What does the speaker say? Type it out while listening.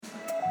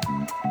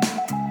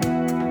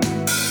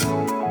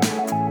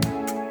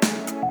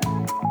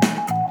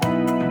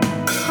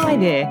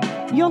there,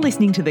 you're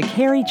listening to the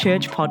Carey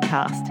Church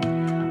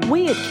podcast.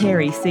 We at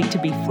Carey seek to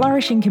be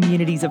flourishing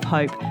communities of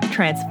hope,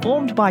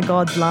 transformed by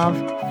God's love,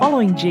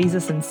 following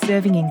Jesus and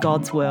serving in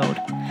God's world.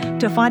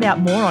 To find out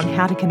more on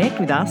how to connect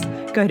with us,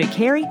 go to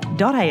carey.asn.au.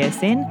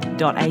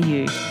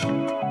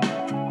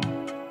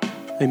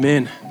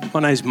 Amen. My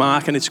name's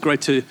Mark and it's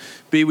great to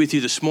be with you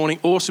this morning.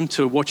 Awesome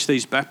to watch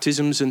these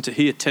baptisms and to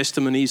hear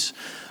testimonies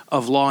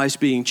of lives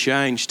being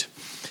changed.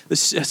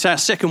 It's our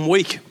second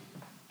week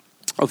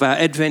of our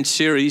Advent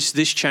series,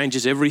 This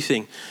Changes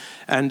Everything.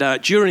 And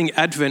during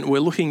Advent,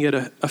 we're looking at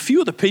a few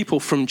of the people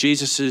from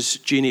Jesus'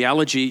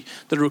 genealogy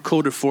that are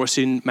recorded for us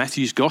in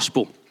Matthew's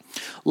Gospel.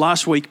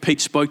 Last week, Pete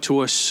spoke to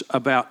us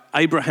about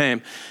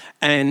Abraham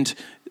and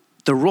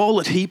the role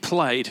that he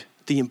played,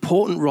 the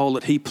important role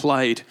that he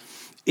played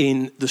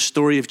in the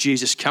story of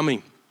Jesus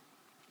coming.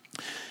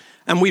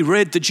 And we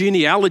read the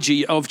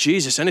genealogy of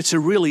Jesus, and it's a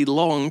really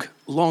long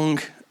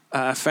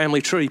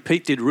family tree.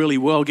 Pete did really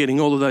well getting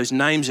all of those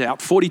names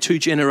out. 42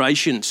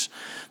 generations.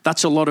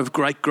 That's a lot of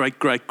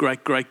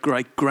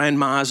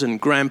great-great-great-great-great-great-grandmas and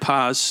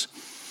grandpas.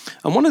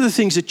 And one of the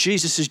things that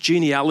Jesus'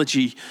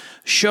 genealogy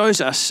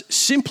shows us,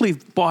 simply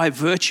by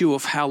virtue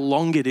of how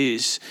long it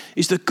is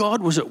that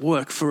God was at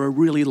work for a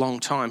really long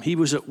time. He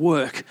was at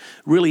work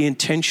really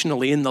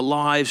intentionally in the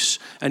lives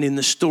and in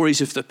the stories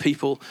of the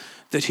people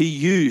that he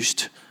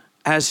used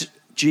as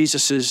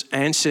Jesus'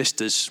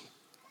 ancestors.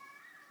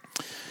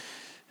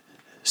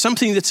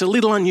 Something that's a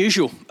little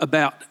unusual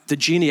about the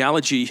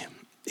genealogy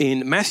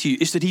in Matthew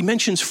is that he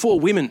mentions four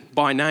women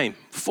by name,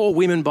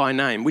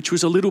 which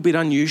was a little bit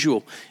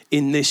unusual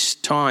in this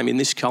time, in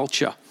this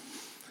culture.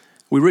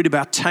 We read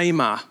about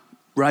Tamar,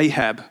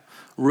 Rahab,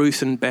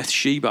 Ruth, and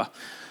Bathsheba.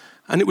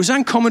 And it was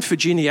uncommon for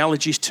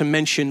genealogies to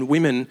mention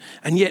women,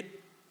 and yet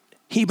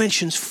he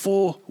mentions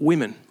four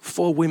women.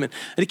 And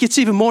it gets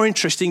even more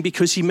interesting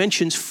because he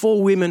mentions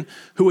four women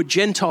who are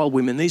Gentile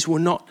women. These were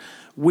not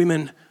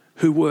women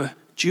who were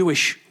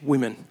Jewish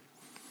women.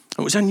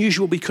 It was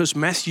unusual because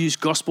Matthew's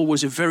gospel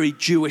was a very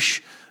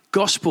Jewish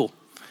gospel.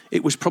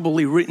 It was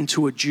probably written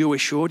to a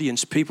Jewish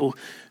audience, people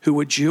who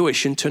were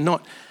Jewish, and to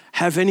not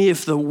have any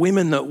of the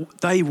women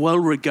that they well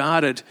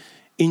regarded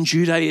in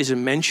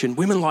Judaism mentioned,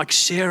 women like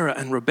Sarah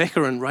and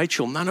Rebecca and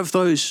Rachel, none of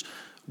those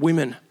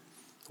women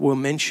were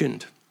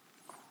mentioned.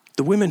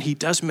 The women he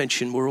does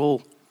mention were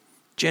all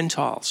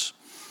Gentiles.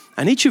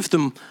 And each of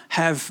them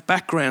have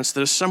backgrounds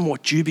that are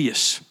somewhat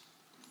dubious,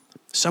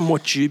 as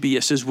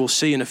we'll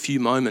see in a few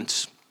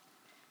moments.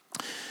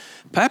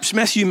 Perhaps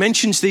Matthew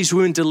mentions these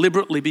women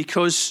deliberately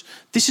because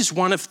this is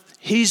one of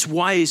his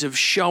ways of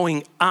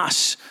showing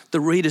us, the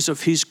readers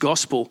of his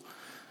gospel,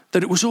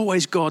 that it was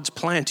always God's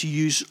plan to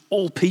use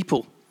all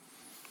people,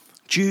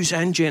 Jews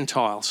and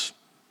Gentiles,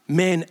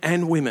 men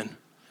and women.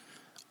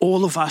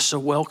 All of us are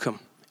welcome,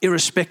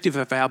 irrespective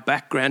of our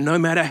background, no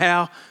matter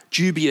how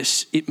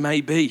dubious it may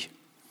be.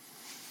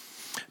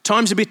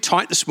 Time's a bit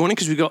tight this morning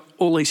because we've got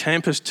all these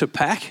hampers to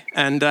pack,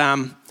 and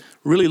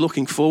really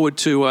looking forward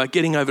to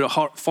getting over to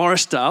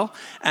Forestdale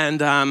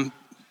and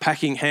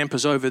packing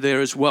hampers over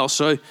there as well.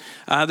 So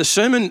the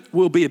sermon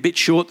will be a bit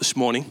short this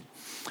morning.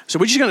 So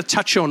we're just going to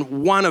touch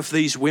on one of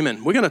these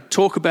women. We're going to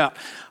talk about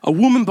a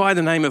woman by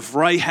the name of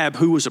Rahab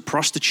who was a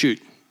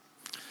prostitute.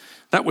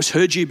 That was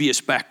her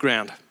dubious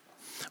background.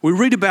 We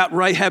read about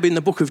Rahab in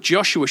the book of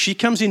Joshua. She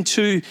comes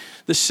into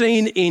the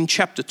scene in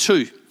chapter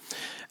 2.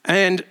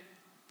 And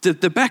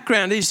the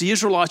background is the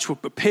Israelites were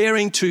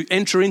preparing to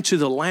enter into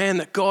the land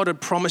that God had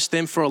promised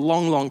them for a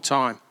long, long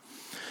time.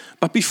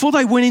 But before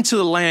they went into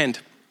the land,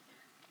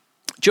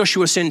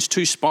 Joshua sends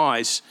two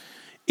spies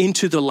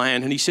into the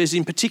land. And he says,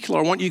 in particular,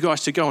 I want you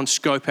guys to go and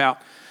scope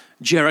out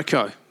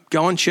Jericho.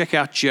 Go and check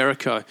out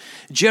Jericho.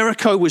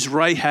 Jericho was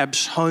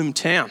Rahab's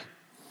hometown.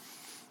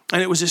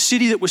 And it was a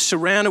city that was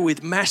surrounded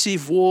with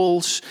massive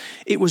walls.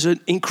 It was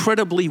an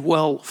incredibly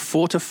well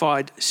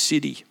fortified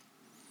city.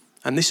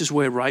 And this is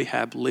where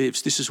Rahab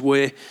lives. This is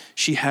where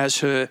she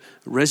has her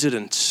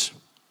residence.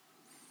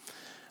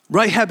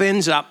 Rahab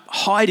ends up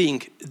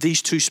hiding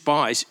these two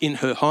spies in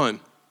her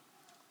home,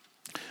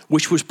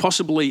 which was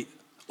possibly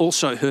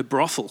also her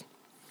brothel.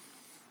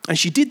 And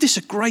she did this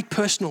at great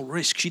personal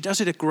risk. She does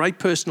it at great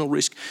personal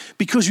risk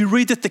because we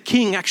read that the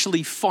king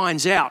actually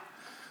finds out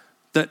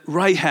that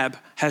Rahab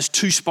has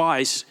two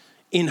spies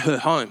in her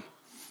home.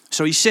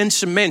 So he sends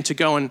some men to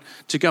go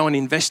and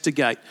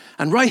investigate.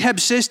 And Rahab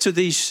says to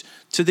these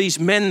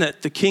men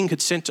that the king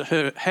had sent to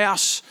her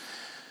house,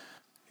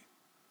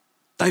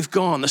 they've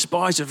gone, the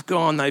spies have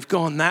gone, they've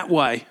gone that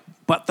way,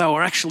 but they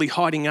were actually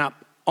hiding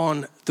up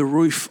on the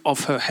roof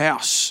of her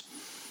house.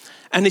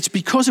 And it's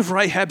because of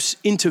Rahab's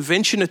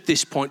intervention at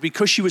this point,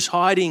 because she was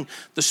hiding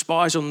the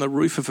spies on the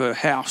roof of her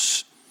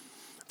house,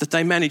 that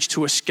they managed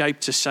to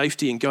escape to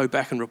safety and go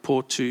back and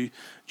report to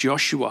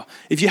Joshua.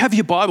 If you have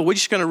your Bible, we're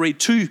just going to read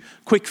two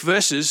quick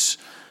verses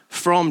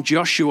from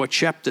Joshua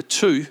chapter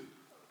 2.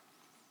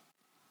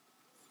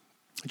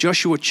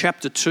 Joshua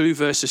chapter 2,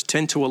 verses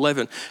 10 to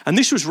 11. And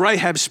this was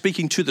Rahab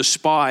speaking to the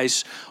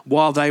spies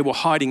while they were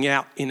hiding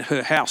out in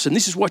her house. And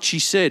this is what she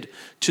said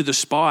to the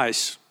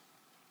spies.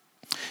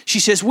 She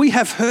says, "We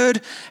have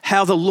heard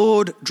how the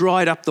Lord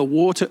dried up the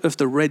water of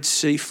the Red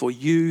Sea for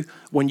you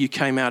when you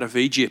came out of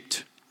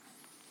Egypt,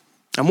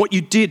 and what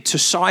you did to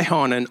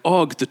Sihon and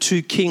Og, the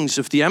two kings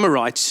of the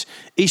Amorites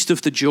east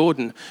of the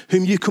Jordan,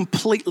 whom you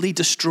completely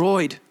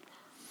destroyed.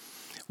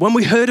 When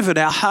we heard of it,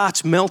 our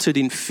hearts melted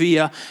in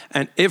fear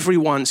and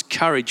everyone's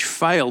courage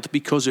failed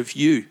because of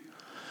you.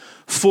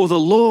 For the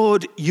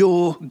Lord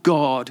your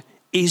God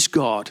is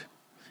God.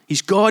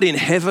 He's God in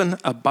heaven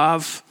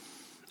above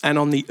and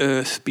on the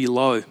earth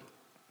below."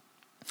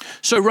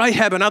 So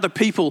Rahab and other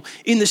people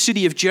in the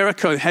city of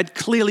Jericho had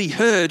clearly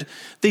heard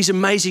these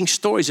amazing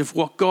stories of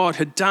what God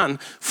had done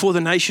for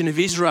the nation of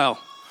Israel.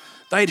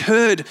 They'd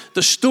heard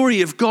the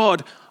story of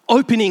God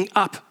opening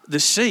up the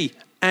sea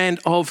and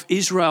of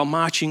Israel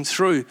marching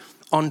through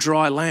on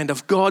dry land,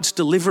 of God's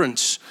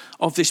deliverance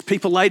of this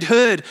people. They'd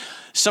heard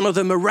some of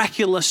the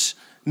miraculous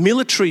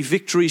military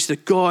victories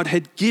that God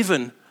had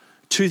given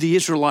to the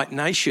Israelite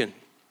nation.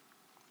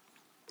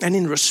 And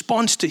in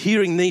response to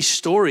hearing these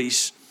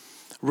stories,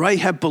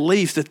 Rahab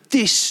believed that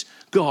this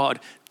God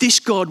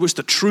was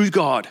the true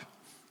God.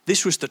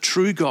 This was the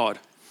true God.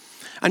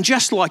 And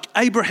just like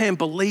Abraham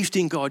believed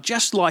in God,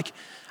 just like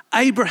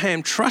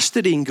Abraham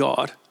trusted in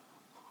God,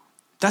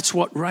 that's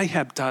what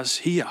Rahab does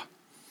here.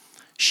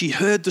 She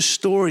heard the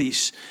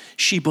stories,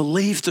 she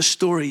believed the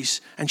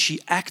stories, and she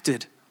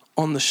acted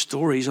on the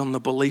stories, on the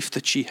belief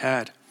that she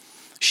had.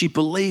 She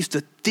believed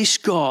that this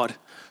God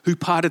who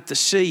parted the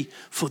sea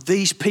for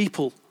these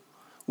people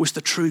was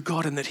the true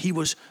God and that he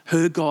was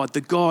her God,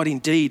 the God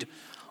indeed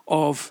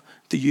of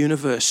the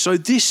universe. So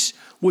this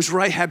was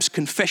Rahab's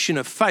confession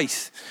of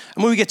faith.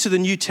 And when we get to the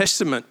New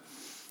Testament,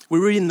 we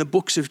read in the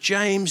books of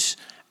James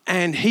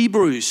and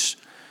Hebrews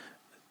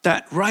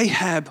that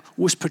Rahab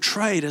was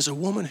portrayed as a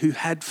woman who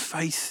had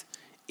faith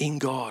in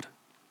God.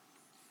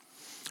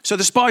 So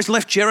the spies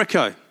left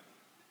Jericho.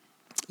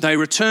 They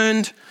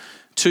returned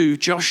to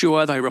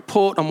Joshua. They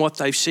report on what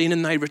they've seen,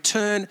 and they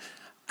return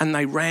and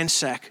they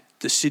ransack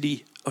the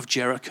city of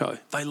Jericho.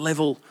 They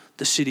level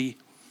the city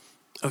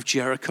of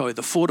Jericho.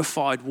 The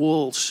fortified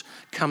walls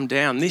come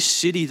down. This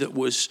city that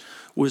was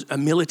a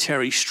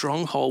military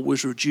stronghold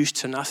was reduced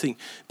to nothing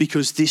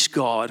because this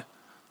God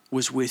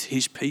was with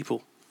his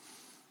people.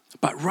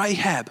 But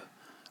Rahab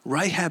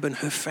and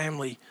her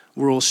family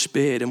were all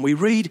spared. And we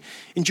read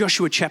in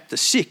Joshua chapter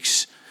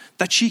 6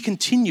 that she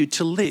continued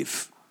to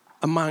live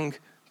among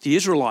the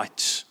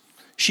Israelites.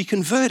 She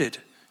converted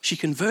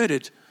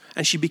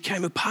and she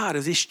became a part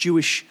of this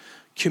Jewish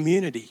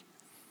community.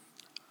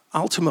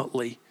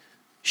 Ultimately,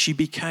 she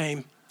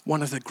became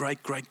one of the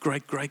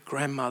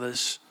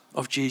great-grandmothers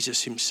of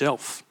Jesus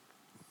himself.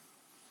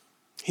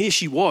 Here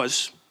she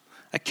was,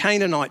 a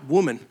Canaanite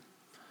woman,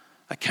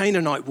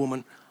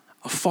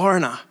 a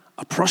foreigner,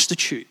 a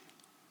prostitute.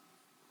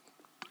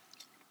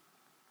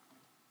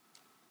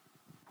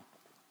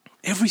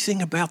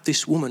 Everything about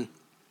this woman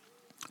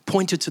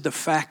pointed to the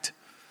fact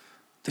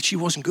that she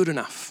wasn't good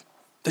enough,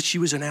 that she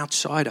was an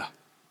outsider.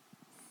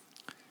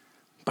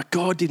 But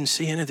God didn't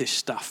see any of this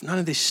stuff. None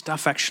of this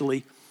stuff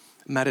actually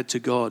mattered to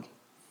God.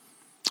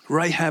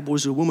 Rahab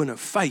was a woman of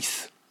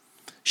faith.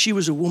 She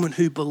was a woman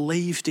who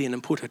believed in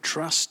and put her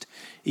trust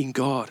in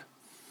God.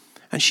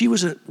 And she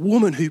was a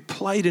woman who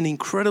played an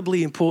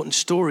incredibly important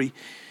story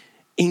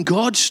in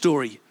God's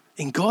story.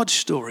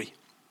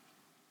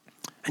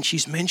 And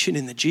she's mentioned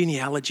in the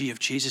genealogy of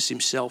Jesus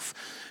himself,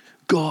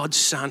 God's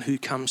Son who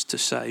comes to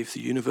save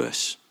the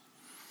universe.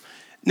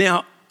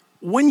 Now,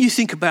 when you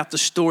think about the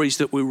stories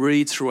that we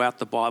read throughout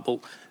the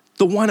Bible,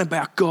 the one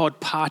about God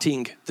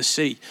parting the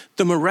sea,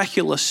 the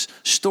miraculous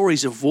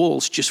stories of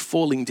walls just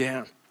falling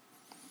down,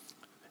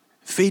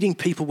 feeding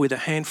people with a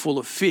handful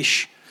of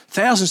fish,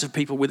 thousands of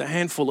people with a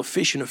handful of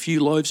fish and a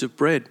few loaves of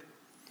bread.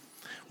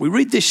 We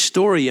read this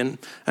story and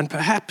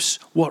perhaps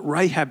what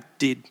Rahab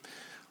did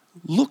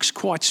looks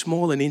quite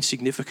small and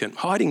insignificant,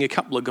 hiding a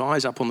couple of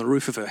guys up on the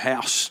roof of her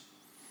house.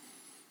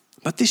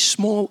 But this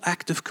small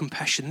act of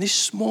compassion, this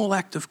small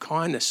act of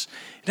kindness,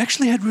 it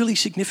actually had really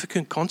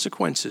significant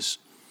consequences.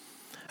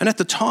 And at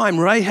the time,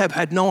 Rahab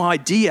had no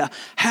idea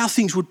how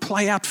things would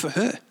play out for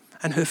her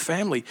and her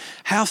family,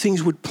 how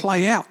things would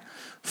play out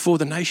for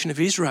the nation of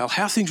Israel,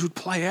 how things would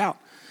play out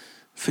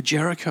for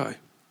Jericho.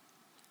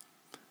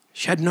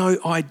 She had no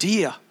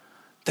idea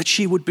that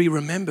she would be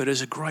remembered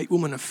as a great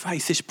woman of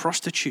faith, this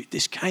prostitute,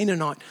 this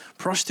Canaanite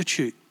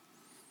prostitute.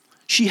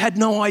 She had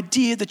no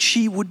idea that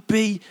she would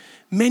be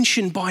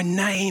mentioned by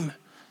name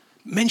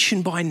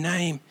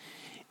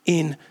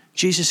in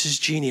Jesus'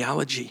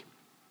 genealogy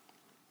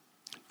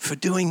for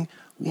doing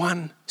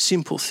one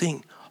simple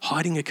thing,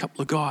 hiding a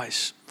couple of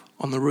guys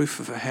on the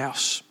roof of her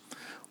house.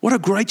 What a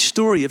great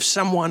story of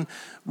someone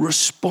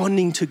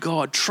responding to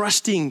God,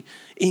 trusting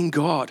in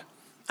God,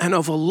 and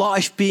of a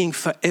life being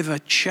forever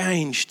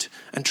changed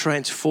and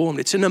transformed.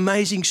 It's an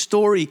amazing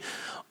story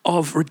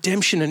of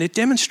redemption, and it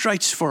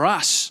demonstrates for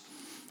us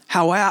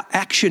how our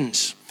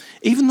actions,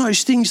 even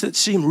those things that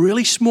seem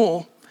really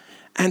small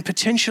and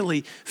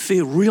potentially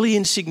feel really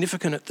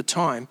insignificant at the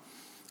time,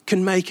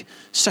 can make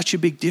such a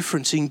big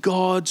difference in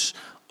God's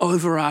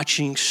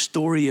overarching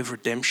story of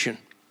redemption.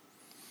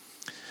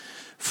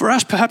 For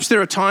us, perhaps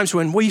there are times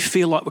when we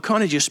feel like we're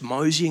kind of just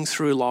moseying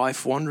through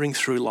life, wandering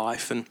through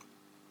life, and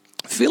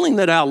feeling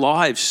that our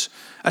lives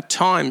at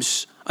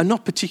times are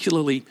not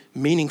particularly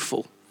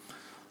meaningful.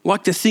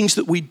 Like the things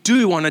that we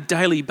do on a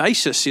daily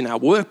basis in our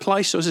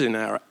workplaces,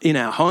 in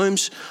our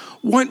homes,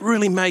 won't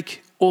really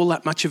make all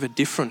that much of a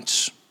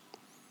difference.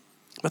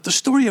 But the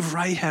story of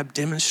Rahab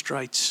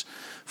demonstrates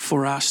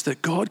for us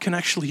that God can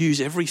actually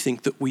use everything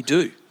that we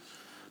do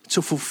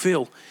to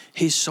fulfill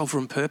his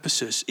sovereign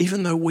purposes,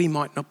 even though we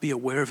might not be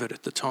aware of it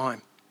at the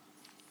time.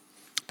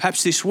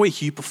 Perhaps this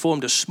week you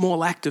performed a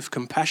small act of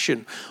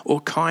compassion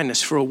or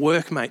kindness for a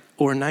workmate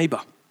or a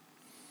neighbour.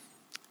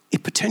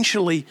 It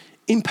potentially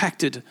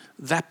impacted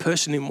that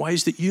person in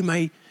ways that you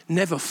may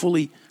never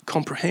fully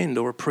comprehend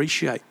or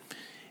appreciate.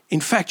 In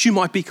fact, you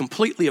might be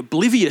completely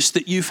oblivious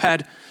that you've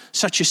had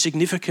such a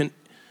significant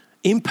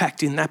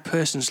impact in that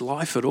person's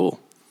life at all.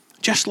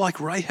 Just like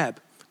Rahab,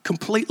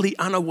 completely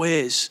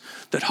unawares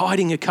that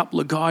hiding a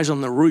couple of guys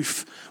on the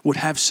roof would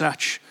have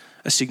such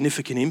a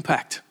significant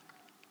impact.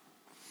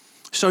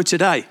 So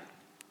today,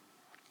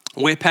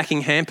 we're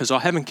packing hampers. I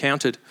haven't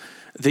counted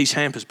these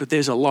hampers, but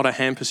there's a lot of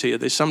hampers here.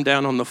 There's some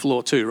down on the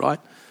floor too, right?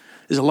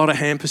 There's a lot of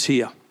hampers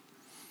here.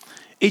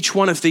 Each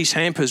one of these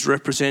hampers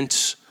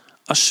represents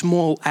a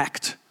small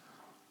act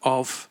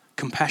of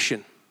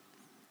compassion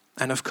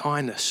and of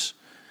kindness,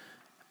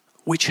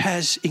 which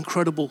has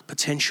incredible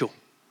potential.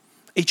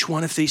 Each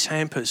one of these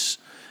hampers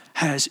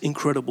has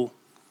incredible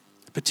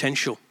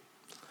potential.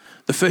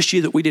 The first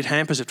year that we did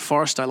hampers at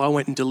Forestdale, I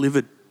went and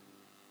delivered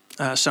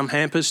some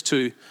hampers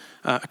to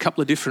a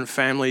couple of different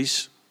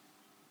families.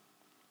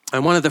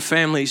 And one of the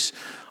families,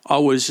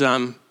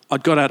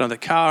 I'd got out of the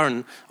car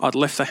and I'd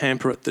left the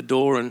hamper at the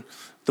door and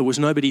there was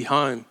nobody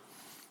home.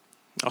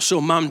 I saw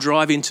Mum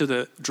drive into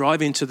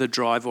the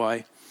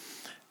driveway,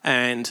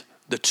 and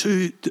her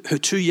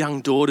two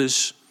young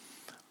daughters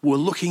were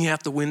looking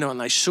out the window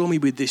and they saw me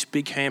with this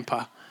big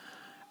hamper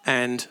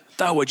and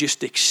they were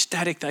just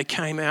ecstatic. They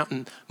came out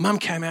and Mum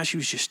came out, she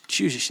was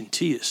just in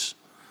tears.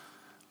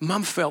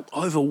 Mum felt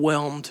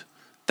overwhelmed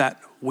that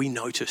we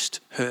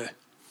noticed her.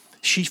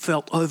 She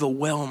felt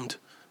overwhelmed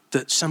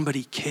that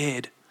somebody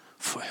cared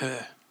for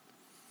her.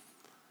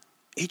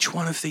 Each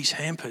one of these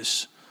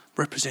hampers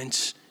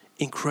represents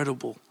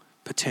incredible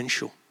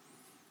potential.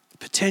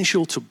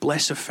 Potential to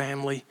bless a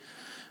family,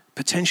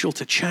 potential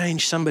to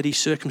change somebody's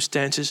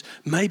circumstances,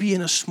 maybe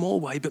in a small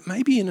way, but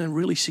maybe in a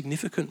really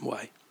significant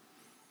way.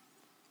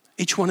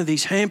 Each one of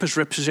these hampers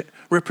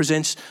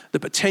represents the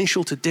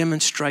potential to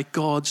demonstrate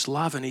God's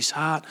love and his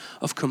heart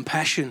of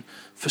compassion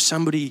for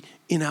somebody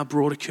in our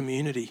broader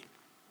community.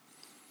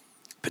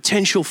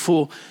 Potential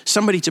for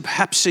somebody to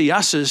perhaps see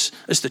us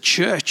as the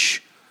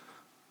church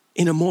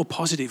in a more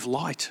positive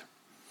light.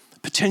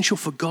 Potential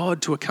for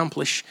God to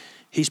accomplish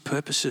his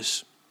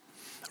purposes.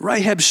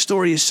 Rahab's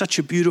story is such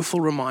a beautiful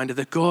reminder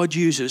that God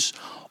uses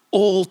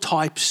all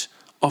types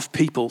of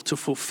people to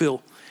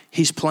fulfill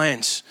his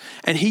plans.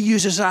 And he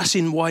uses us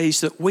in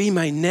ways that we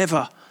may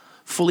never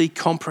fully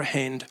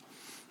comprehend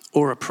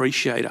or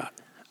appreciate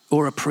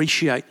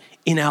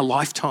in our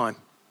lifetime.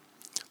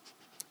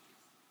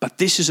 But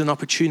this is an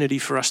opportunity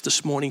for us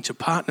this morning to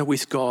partner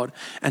with God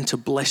and to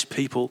bless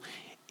people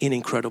in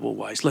incredible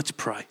ways. Let's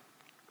pray.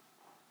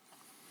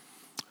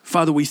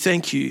 Father, we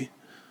thank you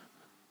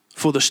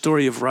for the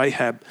story of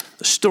Rahab,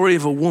 the story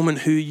of a woman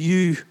who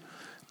you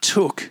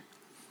took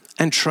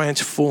and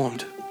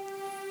transformed.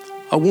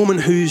 A woman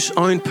whose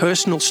own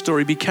personal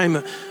story became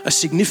a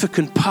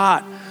significant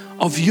part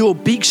of your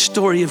big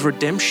story of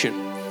redemption.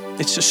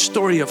 It's a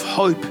story of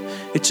hope.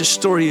 It's a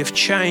story of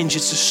change.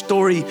 It's a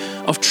story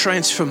of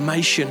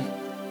transformation.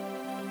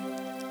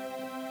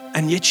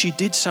 And yet she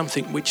did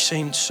something which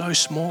seemed so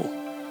small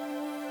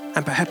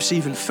and perhaps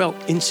even felt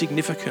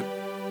insignificant.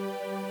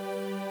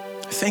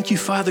 Thank you,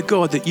 Father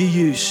God, that you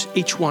use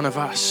each one of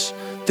us,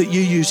 that you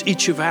use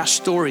each of our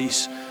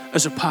stories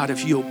as a part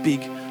of your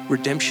big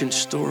redemption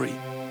story.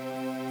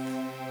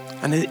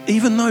 And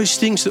even those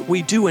things that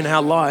we do in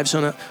our lives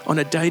on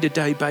a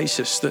day-to-day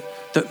basis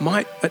that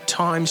might at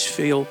times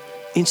feel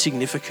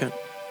insignificant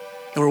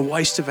or a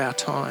waste of our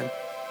time.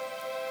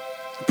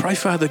 I pray,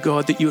 Father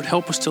God, that you would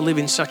help us to live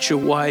in such a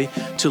way,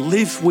 to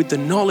live with the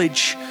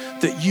knowledge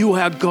that you,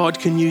 our God,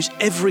 can use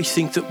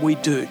everything that we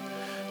do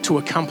to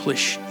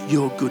accomplish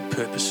your good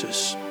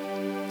purposes.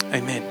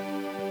 Amen.